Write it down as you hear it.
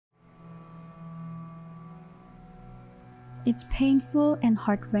It's painful and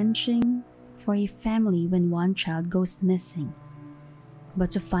heart-wrenching for a family when one child goes missing.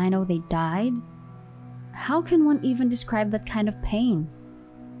 But to find out they died? How can one even describe that kind of pain?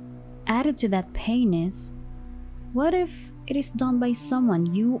 Added to that pain is, what if it is done by someone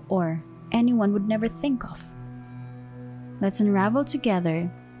you or anyone would never think of? Let's unravel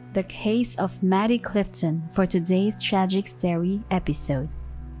together the case of Maddie Clifton for today's Tragicstery episode.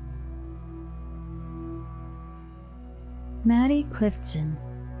 Maddie Clifton,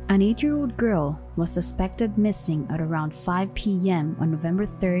 an 8-year-old girl, was suspected missing at around 5 p.m. on November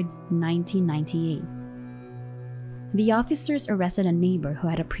 3, 1998. The officers arrested a neighbor who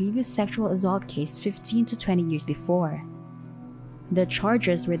had a previous sexual assault case 15 to 20 years before. The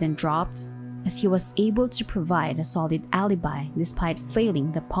charges were then dropped as he was able to provide a solid alibi despite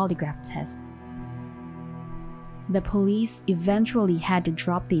failing the polygraph test. The police eventually had to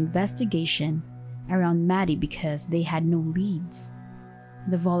drop the investigation around Maddie because they had no leads.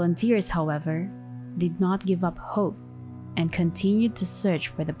 The volunteers, however, did not give up hope and continued to search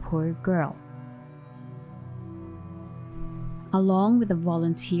for the poor girl. Along with the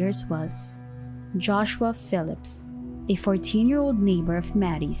volunteers was Joshua Phillips, a 14-year-old neighbor of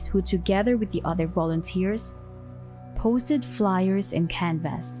Maddie's who, together with the other volunteers, posted flyers and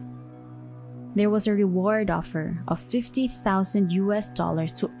canvassed. There was a reward offer of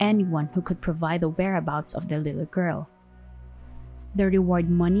 $50,000 to anyone who could provide the whereabouts of the little girl. The reward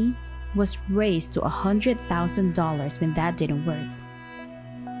money was raised to $100,000 when that didn't work.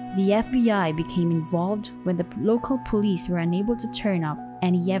 The FBI became involved when the local police were unable to turn up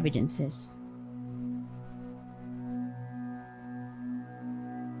any evidences.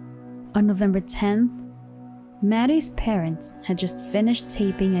 On November 10th, Maddie's parents had just finished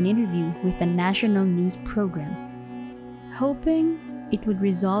taping an interview with a national news program, hoping it would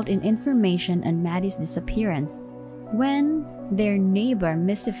result in information on Maddie's disappearance, when their neighbor,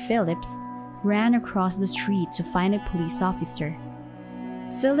 Missy Phillips, ran across the street to find a police officer.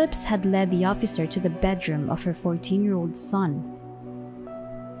 Phillips had led the officer to the bedroom of her 14-year-old son.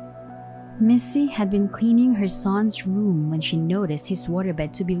 Missy had been cleaning her son's room when she noticed his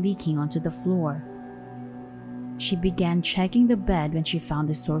waterbed to be leaking onto the floor. She began checking the bed when she found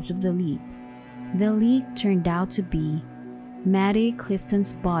the source of the leak. The leak turned out to be Maddie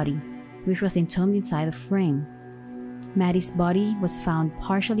Clifton's body, which was entombed inside the frame. Maddie's body was found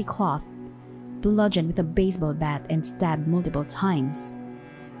partially clothed, bludgeoned with a baseball bat and stabbed multiple times.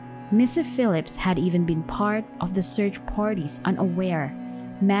 Missy Phillips had even been part of the search parties, unaware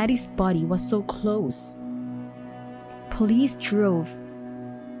Maddie's body was so close. Police drove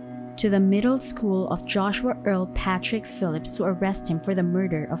to the middle school of Joshua Earl Patrick Phillips to arrest him for the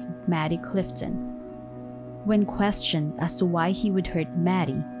murder of Maddie Clifton. When questioned as to why he would hurt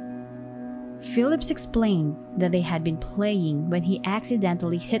Maddie, Phillips explained that they had been playing when he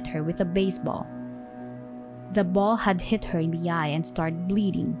accidentally hit her with a baseball. The ball had hit her in the eye and started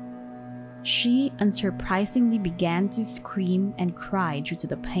bleeding. She unsurprisingly began to scream and cry due to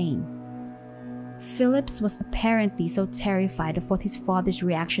the pain. Phillips was apparently so terrified of what his father's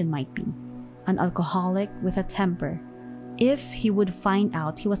reaction might be, an alcoholic with a temper, if he would find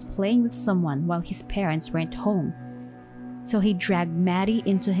out he was playing with someone while his parents weren't home. So he dragged Maddie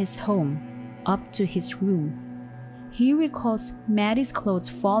into his home, up to his room. He recalls Maddie's clothes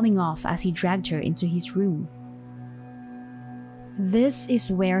falling off as he dragged her into his room. This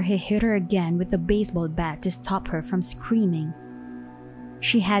is where he hit her again with the baseball bat to stop her from screaming.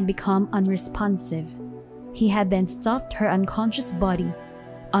 She had become unresponsive. He had then stuffed her unconscious body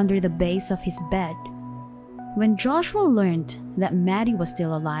under the base of his bed. When Joshua learned that Maddie was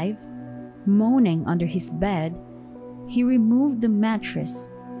still alive, moaning under his bed, he removed the mattress,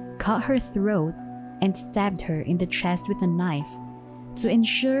 cut her throat, and stabbed her in the chest with a knife to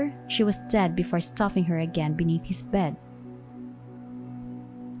ensure she was dead before stuffing her again beneath his bed.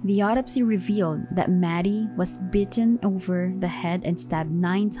 The autopsy revealed that Maddie was bitten over the head and stabbed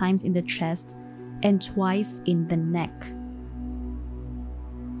 9 times in the chest and twice in the neck.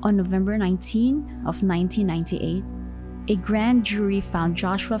 On November 19 of 1998, a grand jury found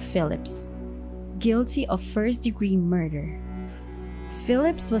Joshua Phillips guilty of first-degree murder.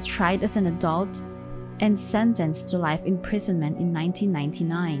 Phillips was tried as an adult and sentenced to life imprisonment in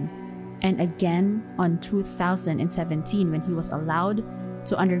 1999, and again on 2017 when he was allowed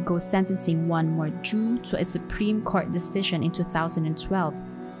to undergo sentencing one more due to a Supreme Court decision in 2012,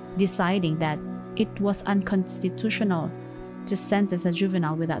 deciding that it was unconstitutional to sentence a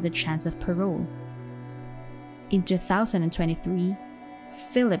juvenile without the chance of parole. In 2023,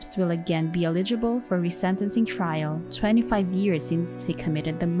 Phillips will again be eligible for resentencing trial 25 years since he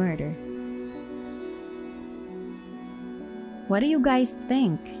committed the murder. What do you guys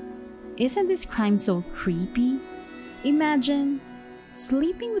think? Isn't this crime so creepy? Imagine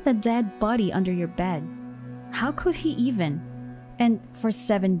sleeping with a dead body under your bed. How could he even? And for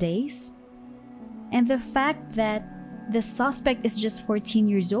 7 days? And the fact that the suspect is just 14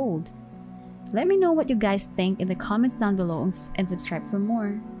 years old. Let me know what you guys think in the comments down below and subscribe for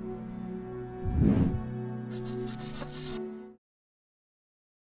more.